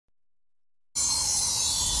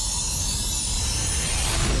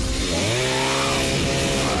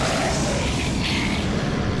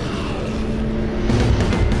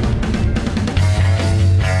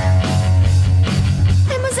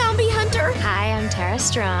I'm Tara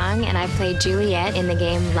Strong, and I played Juliet in the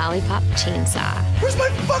game Lollipop Chainsaw. Where's my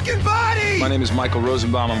fucking body? My name is Michael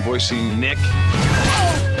Rosenbaum. I'm voicing Nick.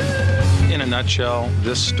 In a nutshell,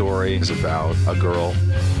 this story is about a girl,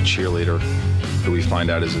 cheerleader, who we find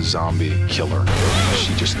out is a zombie killer.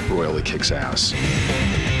 She just royally kicks ass.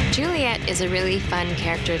 Juliet is a really fun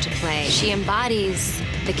character to play. She embodies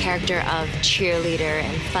the character of cheerleader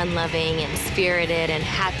and fun-loving and spirited and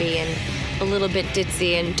happy and a little bit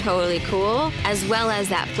ditzy and totally cool, as well as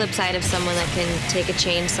that flip side of someone that can take a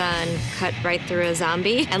chainsaw and cut right through a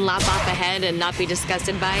zombie and lop off a head and not be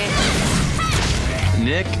disgusted by it.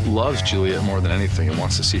 Nick loves Juliet more than anything and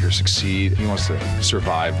wants to see her succeed. He wants to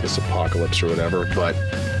survive this apocalypse or whatever, but,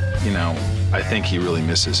 you know, I think he really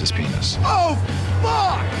misses his penis. Oh,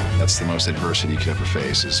 fuck! That's the most adversity you could ever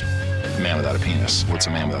face, is a man without a penis. What's a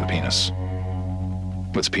man without a penis?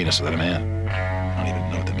 What's a penis without a man? I don't even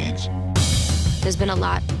know what that means. There's been a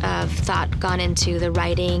lot of thought gone into the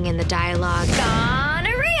writing and the dialogue.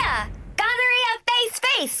 Gonorrhea! Gonorrhea face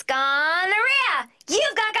face! Gonorrhea!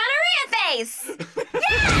 You've got gonorrhea face!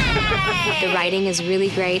 Yay! The writing is really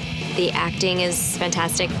great. The acting is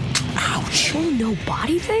fantastic. Ouch! Oh, no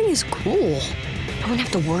body thing is cool. I won't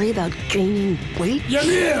have to worry about gaining weight.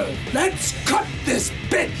 Ymir, let's cut this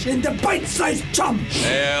bitch into bite-sized chunks!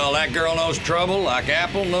 Hell, that girl knows trouble like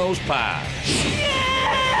apple knows pie.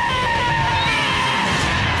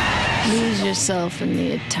 Lose yourself in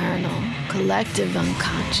the eternal, collective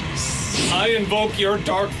unconscious. I invoke your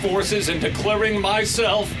dark forces in declaring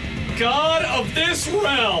myself God of this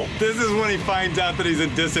realm. This is when he finds out that he's a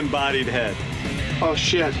disembodied head. Oh,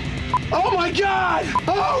 shit. Oh, my God!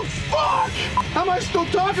 Oh, fuck! How am I still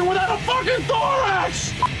talking without a fucking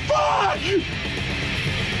thorax? Fuck!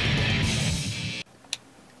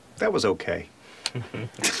 That was okay.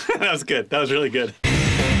 That was good. That was really good.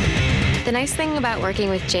 The nice thing about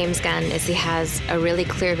working with James Gunn is he has a really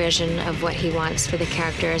clear vision of what he wants for the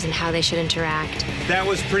characters and how they should interact. That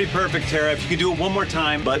was pretty perfect, Tara. If you could do it one more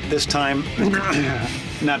time, but this time,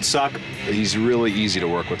 not suck. He's really easy to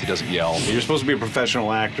work with. He doesn't yell. You're supposed to be a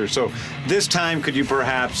professional actor, so this time could you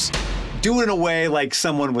perhaps do it in a way like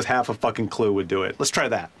someone with half a fucking clue would do it? Let's try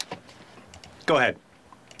that. Go ahead.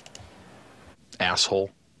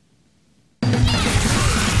 Asshole.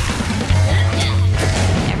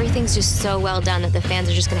 Everything's just so well done that the fans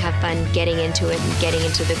are just gonna have fun getting into it and getting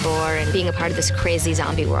into the gore and being a part of this crazy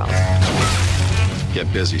zombie world.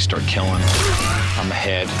 Get busy, start killing. I'm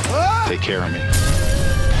ahead. Take care of me.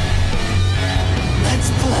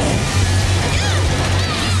 Let's play.